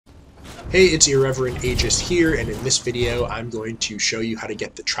Hey, it's Irreverent Aegis here, and in this video I'm going to show you how to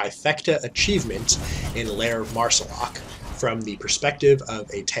get the Trifecta achievement in Lair of Maarselok from the perspective of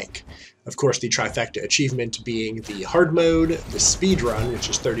a tank. Of course, the Trifecta achievement being the hard mode, the speed run, which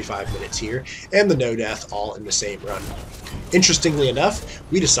is 35 minutes here, and the no death all in the same run. Interestingly enough,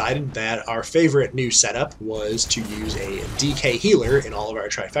 we decided that our favorite new setup was to use a DK healer in all of our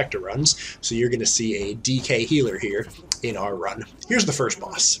Trifecta runs, so you're going to see a DK healer here in our run. Here's the first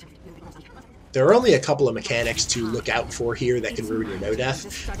boss. There are only a couple of mechanics to look out for here that can ruin your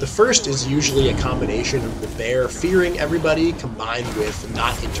no-death. The first is usually a combination of the bear fearing everybody combined with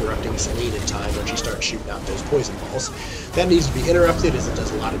not interrupting Celine in time when she starts shooting out those poison balls. That needs to be interrupted as it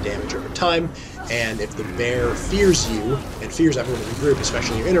does a lot of damage over time, and if the bear fears you and fears everyone in the group,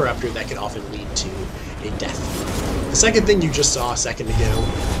 especially your interrupter, that can often lead to a death. The second thing you just saw a second ago,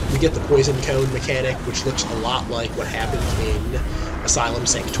 we get the poison cone mechanic, which looks a lot like what happened in Asylum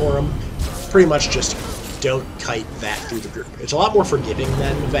Sanctorum. Pretty much just don't kite that through the group. It's a lot more forgiving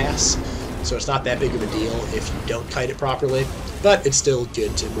than Vass, so it's not that big of a deal if you don't kite it properly, but it's still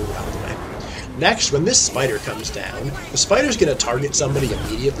good to move it out of the way. Next, when this spider comes down, the spider's going to target somebody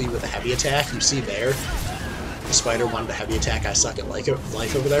immediately with a heavy attack. You see there, the spider wanted a heavy attack. I suck at life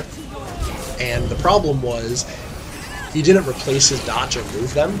over there. And the problem was, he didn't replace his dodge and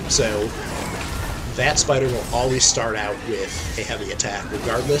move them, so that spider will always start out with a heavy attack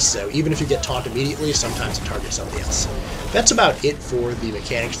regardless, so even if you get taunted immediately, sometimes it targets somebody else. That's about it for the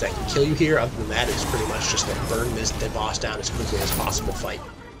mechanics that can kill you here. Other than that, it's pretty much just a burn this dead boss down as quickly as possible fight.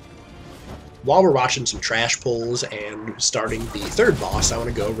 While we're watching some trash pulls and starting the third boss, I want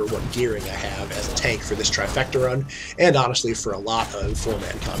to go over what gearing I have as a tank for this Trifecta run, and honestly for a lot of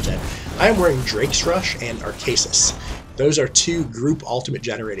 4-man content. I am wearing Drake's Rush and Arkasis. Those are two group ultimate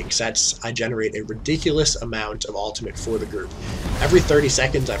generating sets. I generate a ridiculous amount of ultimate for the group. Every 30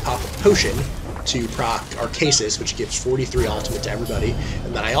 seconds I pop a potion to proc Arkasis, which gives 43 ultimate to everybody,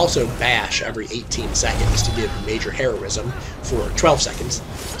 and then I also bash every 18 seconds to give major heroism for 12 seconds.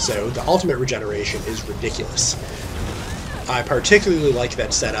 So the ultimate regeneration is ridiculous. I particularly like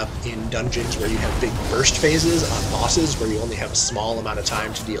that setup in dungeons where you have big burst phases on bosses where you only have a small amount of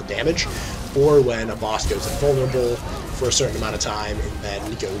time to deal damage, or when a boss goes invulnerable for a certain amount of time and then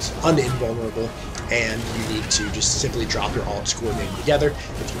goes uninvulnerable, and you need to just simply drop your ults coordinated together.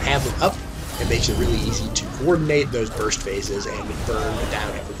 If you have them up, it makes it really easy to coordinate those burst phases and burn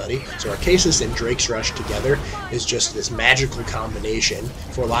down everybody. So Arkasis and Drake's Rush together is just this magical combination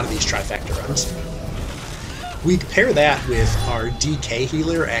for a lot of these Trifecta runs. We pair that with our DK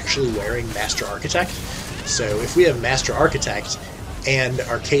healer actually wearing Master Architect. So if we have Master Architect and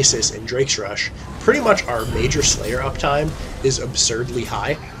Arkasis and Drake's Rush, pretty much our major Slayer uptime is absurdly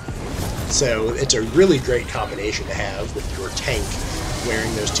high. So it's a really great combination to have with your tank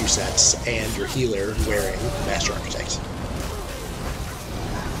wearing those two sets and your healer wearing Master Architect.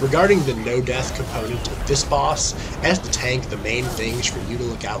 Regarding the no-death component of this boss, as the tank, the main things for you to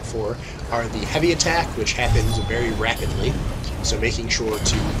look out for are the heavy attack, which happens very rapidly, so making sure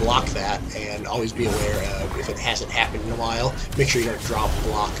to block that and always be aware of if it hasn't happened in a while, make sure you don't drop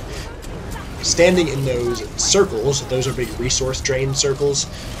block. Standing in those circles, those are big resource drain circles,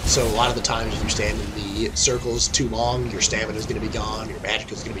 so a lot of the times if you stand in the circles too long, your stamina is going to be gone, your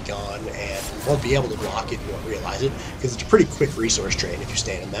magic is going to be gone, and you won't be able to block it, you won't realize it, because it's a pretty quick resource drain if you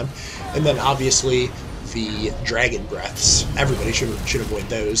stand in them. And then obviously the dragon breaths, everybody should avoid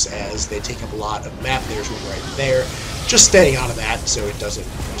those as they take up a lot of map. There's one right there. Just staying out of that so it doesn't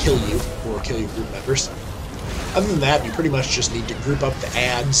kill you or kill your group members. Other than that, you pretty much just need to group up the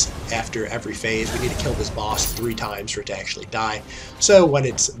adds after every phase. We need to kill this boss 3 times for it to actually die. So when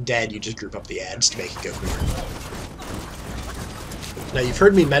it's dead, you just group up the adds to make it go quicker. Now you've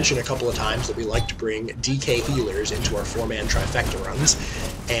heard me mention a couple of times that we like to bring DK healers into our 4-man Trifecta runs,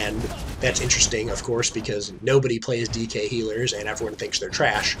 and that's interesting, of course, because nobody plays DK healers and everyone thinks they're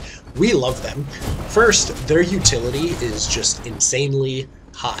trash. We love them. First, their utility is just insanely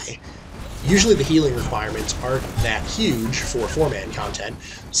high. Usually the healing requirements aren't that huge for 4-man content,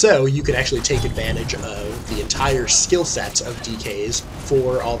 so you can actually take advantage of the entire skill sets of DKs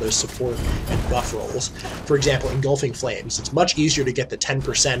for all those support and buff rolls. For example, Engulfing Flames. It's much easier to get the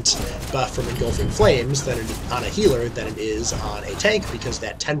 10% buff from Engulfing Flames than on a healer than it is on a tank, because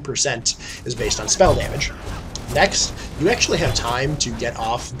that 10% is based on spell damage. Next, you actually have time to get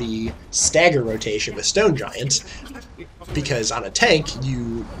off the stagger rotation with Stone Giants, because on a tank,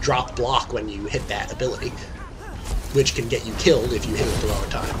 you drop block when you hit that ability, which can get you killed if you hit it at the wrong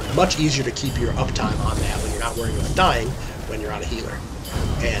time. Much easier to keep your uptime on that when you're not worrying about dying when you're on a healer.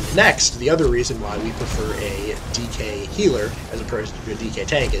 And next, the other reason why we prefer a DK healer as opposed to a DK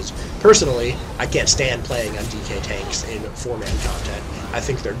tank is, personally, I can't stand playing on DK tanks in 4-man content. I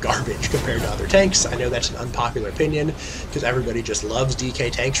think they're garbage compared to other tanks. I know that's an unpopular opinion, because everybody just loves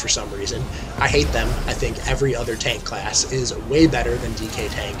DK tanks for some reason. I hate them. I think every other tank class is way better than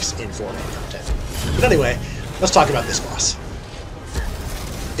DK tanks in 4-man content. But anyway, let's talk about this boss.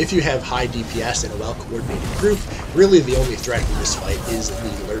 If you have high DPS in a well-coordinated group, really the only threat in this fight is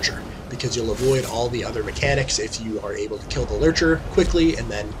the Lurcher, because you'll avoid all the other mechanics if you are able to kill the Lurcher quickly and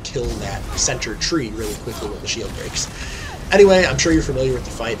then kill that center tree really quickly when the shield breaks. Anyway, I'm sure you're familiar with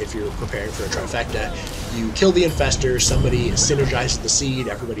the fight if you're preparing for a Trifecta. You kill the Infestor, somebody synergizes the seed,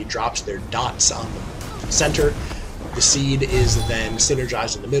 everybody drops their dots on the center. The seed is then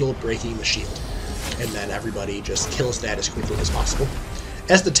synergized in the middle, breaking the shield. And then everybody just kills that as quickly as possible.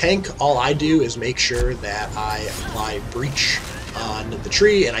 As the tank, all I do is make sure that I apply Breach on the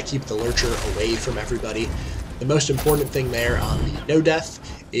tree and I keep the Lurcher away from everybody. The most important thing there on the no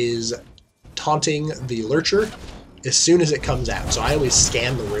death is taunting the Lurcher as soon as it comes out. So I always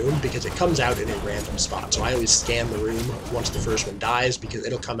scan the room because it comes out in a random spot. So I always scan the room once the first one dies because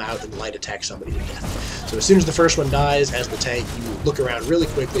it'll come out and light attack somebody to death. So as soon as the first one dies, as the tank, you look around really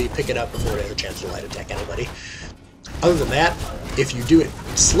quickly, pick it up before it has a chance to light attack anybody. Other than that, if you do it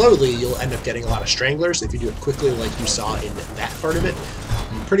slowly, you'll end up getting a lot of stranglers. If you do it quickly like you saw in that part of it,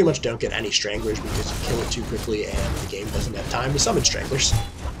 you pretty much don't get any stranglers because you kill it too quickly and the game doesn't have time to summon stranglers.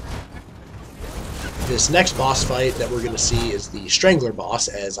 This next boss fight that we're going to see is the Strangler boss,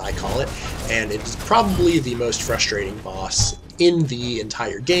 as I call it, and it's probably the most frustrating boss in the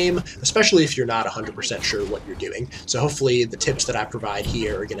entire game, especially if you're not 100% sure what you're doing. So hopefully the tips that I provide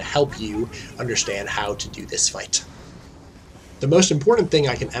here are going to help you understand how to do this fight. The most important thing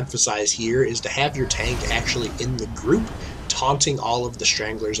I can emphasize here is to have your tank actually in the group, taunting all of the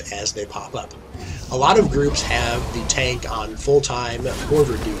stranglers as they pop up. A lot of groups have the tank on full-time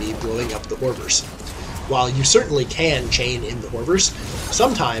Horver duty blowing up the Horvers. While you certainly can chain in the Horvers,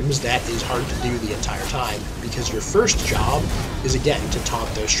 sometimes that is hard to do the entire time because your first job is again to taunt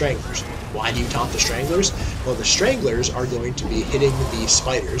those stranglers. Why do you taunt the stranglers? Well, the stranglers are going to be hitting the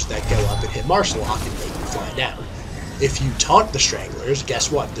spiders that go up and hit Maarselok and make you fly down. If you taunt the stranglers,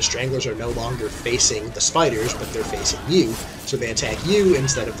 guess what? The stranglers are no longer facing the spiders, but they're facing you, so they attack you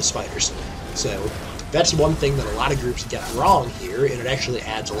instead of the spiders. So that's one thing that a lot of groups get wrong here, and it actually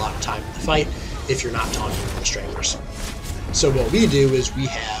adds a lot of time in the fight if you're not taunting the stranglers. So what we do is we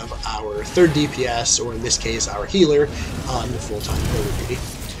have our third DPS, or in this case our healer, on full-time Horver duty.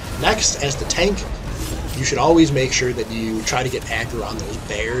 Next, as the tank, you should always make sure that you try to get aggro on those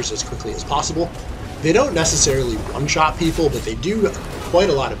bears as quickly as possible. They don't necessarily one-shot people, but they do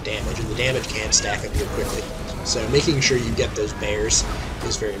quite a lot of damage, and the damage can stack up here quickly. So making sure you get those bears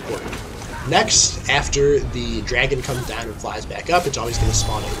is very important. Next, after the dragon comes down and flies back up, it's always going to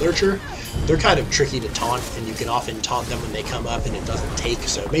spawn a Lurcher. They're kind of tricky to taunt, and you can often taunt them when they come up and it doesn't take,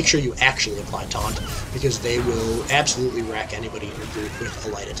 so make sure you actually apply taunt, because they will absolutely wreck anybody in your group with a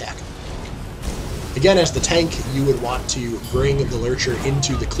light attack. Again, as the tank, you would want to bring the Lurcher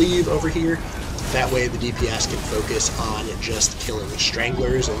into the cleave over here. That way the DPS can focus on just killing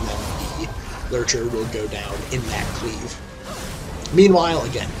stranglers, and then the Lurcher will go down in that cleave. Meanwhile,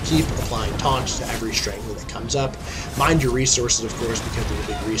 again, keep applying taunts to every strangler that comes up. Mind your resources, of course, because there's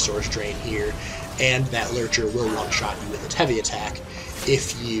a big resource drain here, and that Lurcher will one-shot you with its heavy attack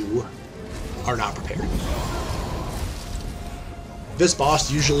if you are not prepared. This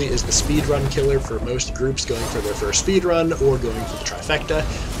boss usually is the speedrun killer for most groups going for their first speedrun or going for the Trifecta.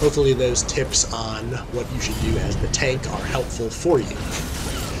 Hopefully those tips on what you should do as the tank are helpful for you.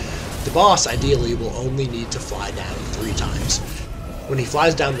 The boss, ideally, will only need to fly down 3 times. When he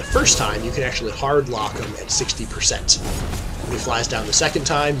flies down the first time, you can actually hard lock him at 60%. When he flies down the second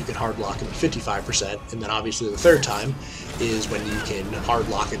time, you can hard lock him at 55%, and then obviously the third time is when you can hard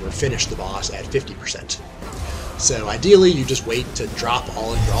lock him or finish the boss at 50%. So ideally, you just wait to drop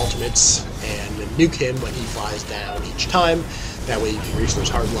all of your ultimates and nuke him when he flies down each time. That way you can reach those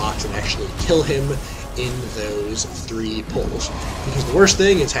hard locks and actually kill him in those 3 pulls. Because the worst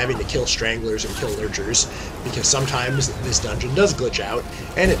thing is having to kill stranglers and kill lurchers, because sometimes this dungeon does glitch out,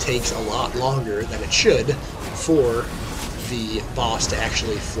 and it takes a lot longer than it should for the boss to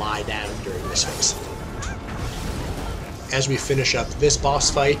actually fly down during this phase. As we finish up this boss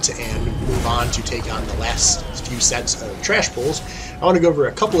fight and move on to take on the last few sets of trash pulls, I want to go over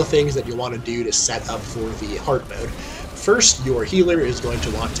a couple of things that you'll want to do to set up for the hard mode. First, your healer is going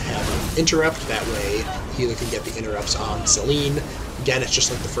to want to have an interrupt. That way, the healer can get the interrupts on Celine, Again, it's just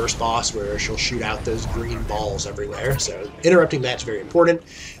like the first boss where she'll shoot out those green balls everywhere, so interrupting that's very important.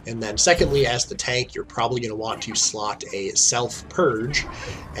 And then secondly, as the tank, you're probably going to want to slot a self-purge,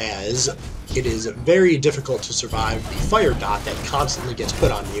 as it is very difficult to survive the fire dot that constantly gets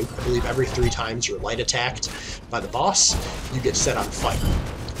put on you. I believe every 3 times you're light attacked by the boss, you get set on fire.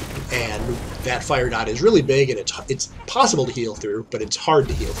 And that fire dot is really big, and it's possible to heal through, but it's hard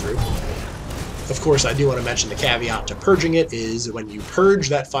to heal through. Of course, I do want to mention the caveat to purging it is when you purge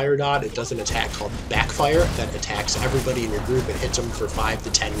that fire dot, it does an attack called backfire that attacks everybody in your group and hits them for 5 to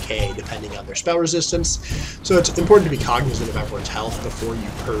 10k depending on their spell resistance. So it's important to be cognizant of everyone's health before you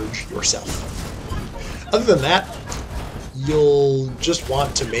purge yourself. Other than that, you'll just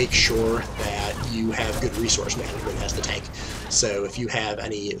want to make sure that you have good resource management as the tank. So if you have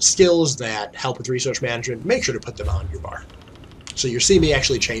any skills that help with resource management, make sure to put them on your bar. So you'll see me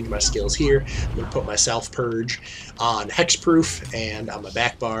actually change my skills here. I'm going to put my self-purge on hexproof, and on my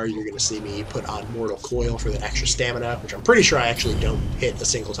back bar you're going to see me put on mortal coil for that extra stamina, which I'm pretty sure I actually don't hit a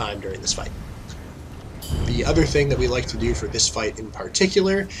single time during this fight. The other thing that we like to do for this fight in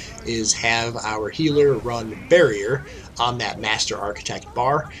particular is have our healer run Barrier on that Master Architect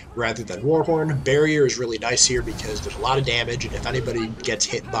bar rather than Warhorn. Barrier is really nice here because there's a lot of damage, and if anybody gets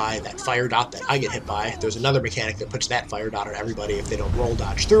hit by that fire dot that I get hit by, there's another mechanic that puts that fire dot on everybody if they don't roll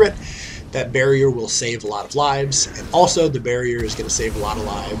dodge through it. That Barrier will save a lot of lives, and also the Barrier is going to save a lot of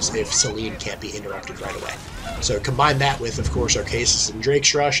lives if Celine can't be interrupted right away. So combine that with, of course, Arkasis and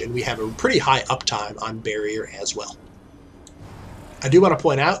Drake's Rush, and we have a pretty high uptime on Barrier as well. I do want to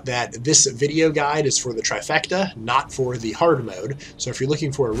point out that this video guide is for the Trifecta, not for the hard mode. So if you're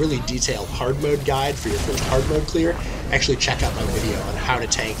looking for a really detailed hard mode guide for your first hard mode clear, actually check out my video on how to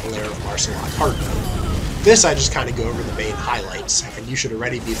tank Lair of Maarselok hard mode. This I just kind of go over the main highlights, and you should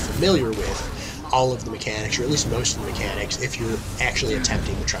already be familiar with all of the mechanics, or at least most of the mechanics, if you're actually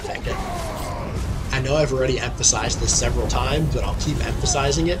attempting the Trifecta. I know I've already emphasized this several times, but I'll keep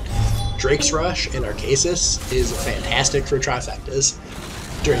emphasizing it. Drake's Rush and Arkasis is fantastic for Trifectas.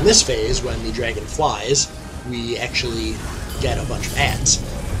 During this phase, when the dragon flies, we actually get a bunch of ads.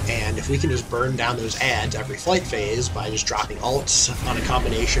 And if we can just burn down those ads every flight phase by just dropping ults on a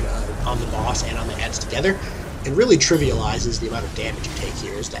combination of on the boss and on the ads together, it really trivializes the amount of damage you take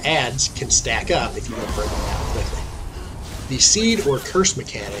here, as the ads can stack up if you don't burn them down quickly. The seed or curse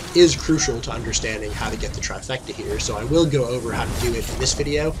mechanic is crucial to understanding how to get the Trifecta here, so I will go over how to do it in this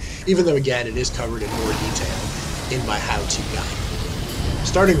video, even though again it is covered in more detail in my how-to guide.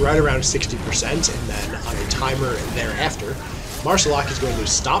 Starting right around 60% and then on a timer thereafter, Maarselok is going to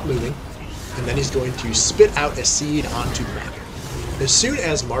stop moving, and then he's going to spit out a seed onto the map. As soon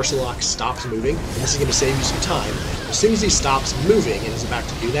as Maarselok stops moving, and this is going to save you some time, as soon as he stops moving and is about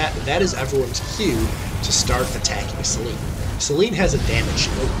to do that, that is everyone's cue to start attacking Celine. Celine has a damage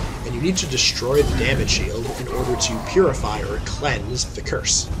shield, and you need to destroy the damage shield in order to purify or cleanse the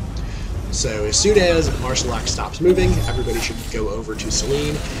curse. So as soon as Maarselok stops moving, everybody should go over to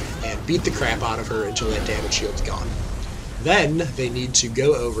Celine and beat the crap out of her until that damage shield's gone. Then they need to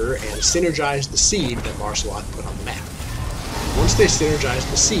go over and synergize the seed that Maarselok put on the map. Once they synergize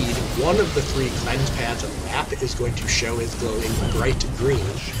the seed, one of the 3 cleanse pads on the map is going to show as glowing bright green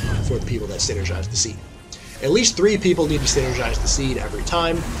for the people that synergize the seed. At least 3 people need to synergize the seed every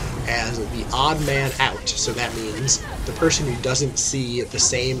time as the odd man out, so that means the person who doesn't see the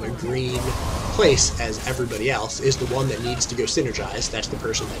same green place as everybody else is the one that needs to go synergize. That's the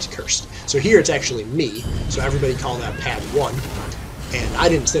person that's cursed. So here it's actually me, so everybody call that pad 1. And I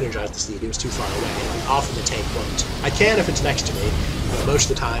didn't synergize the seed, it was too far away, and often the tank won't. I can if it's next to me, but most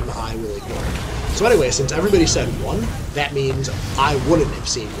of the time I will ignore it. So anyway, since everybody said 1, that means I wouldn't have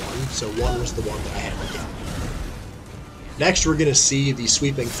seen 1, so 1 was the one that I had to get. Next, we're going to see the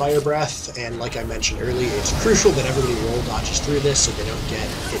Sweeping Fire Breath, and like I mentioned earlier, it's crucial that everybody roll dodges through this so they don't get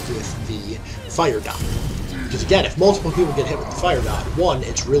hit with the Fire Dot. Because again, if multiple people get hit with the Fire Dot, 1,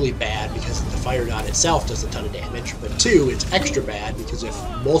 it's really bad because the Fire Dot itself does a ton of damage, but 2, it's extra bad because if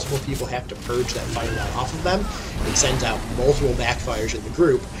multiple people have to purge that Fire Dot off of them, it sends out multiple backfires in the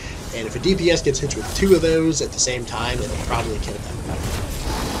group, and if a DPS gets hit with 2 of those at the same time, it'll probably kill them.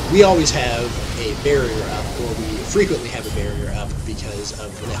 We always have a barrier up, or we frequently have a barrier up because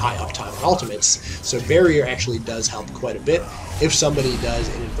of the high uptime on ultimates, so barrier actually does help quite a bit if somebody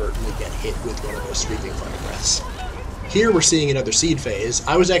does inadvertently get hit with one of those Sweeping Fire Breaths. Here we're seeing another seed phase.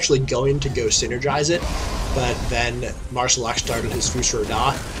 I was actually going to go synergize it, but then Maarselok started his Fusro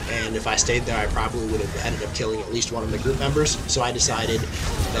Da, and if I stayed there I probably would have ended up killing at least one of my group members, so I decided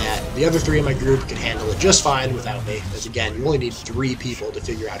that the other 3 in my group could handle it just fine without me, as again, you only need 3 people to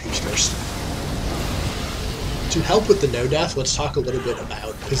figure out who's first. To help with the no death, let's talk a little bit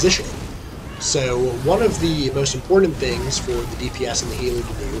about positioning. So one of the most important things for the DPS and the healer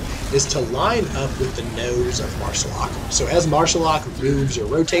to do is to line up with the nose of Maarselok. So as Maarselok moves or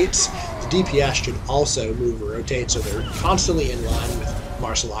rotates, the DPS should also move or rotate, so they're constantly in line with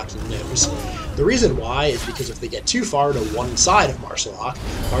Maarselok's nose. The reason why is because if they get too far to one side of Maarselok,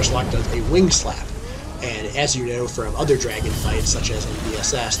 Maarselok does a wing slap. And as you know from other dragon fights, such as in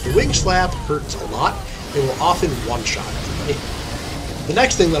BSS, the wing slap hurts a lot. It will often one-shot everybody. The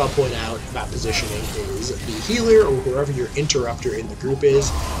next thing that I'll point out about positioning is the healer, or whoever your interrupter in the group is,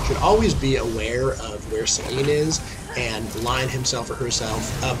 should always be aware of where Celine is and line himself or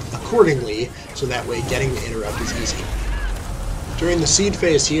herself up accordingly, so that way getting the interrupt is easy. During the seed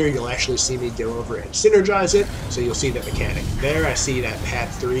phase here, you'll actually see me go over and synergize it, so you'll see the mechanic. There I see that pad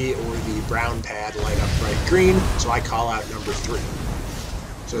 3 or the brown pad light up bright green, so I call out number 3.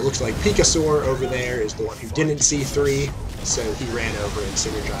 So it looks like Pikasaur over there is the one who didn't see 3, so he ran over and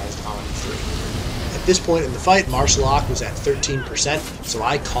synergized on 3. At this point in the fight, Maarselok was at 13%, so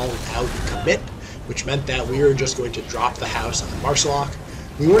I called out commit, which meant that we were just going to drop the house on Maarselok.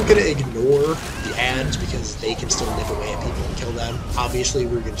 We weren't going to ignore the ads because they can still nip away at people and kill them. Obviously,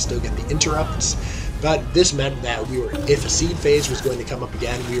 we were going to still get the interrupts, but this meant that if a seed phase was going to come up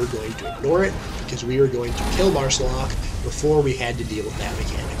again, we were going to ignore it because we were going to kill Maarselok before we had to deal with that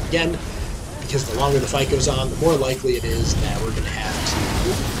mechanic again. Because the longer the fight goes on, the more likely it is that we're going to have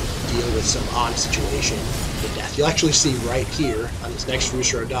to deal with some odd situation with death. You'll actually see right here on this next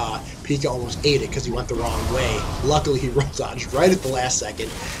Rusha Oda, Pika almost ate it because he went the wrong way. Luckily, he roll dodged right at the last second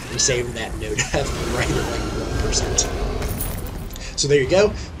and saved that no death right at like 1%. So there you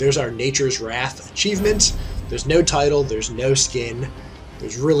go. There's our Nature's Wrath achievement. There's no title. There's no skin.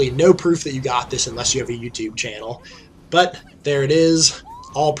 There's really no proof that you got this unless you have a YouTube channel. But there it is.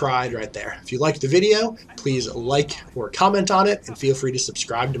 All pride right there. If you liked the video, please like or comment on it, and feel free to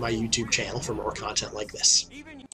subscribe to my YouTube channel for more content like this.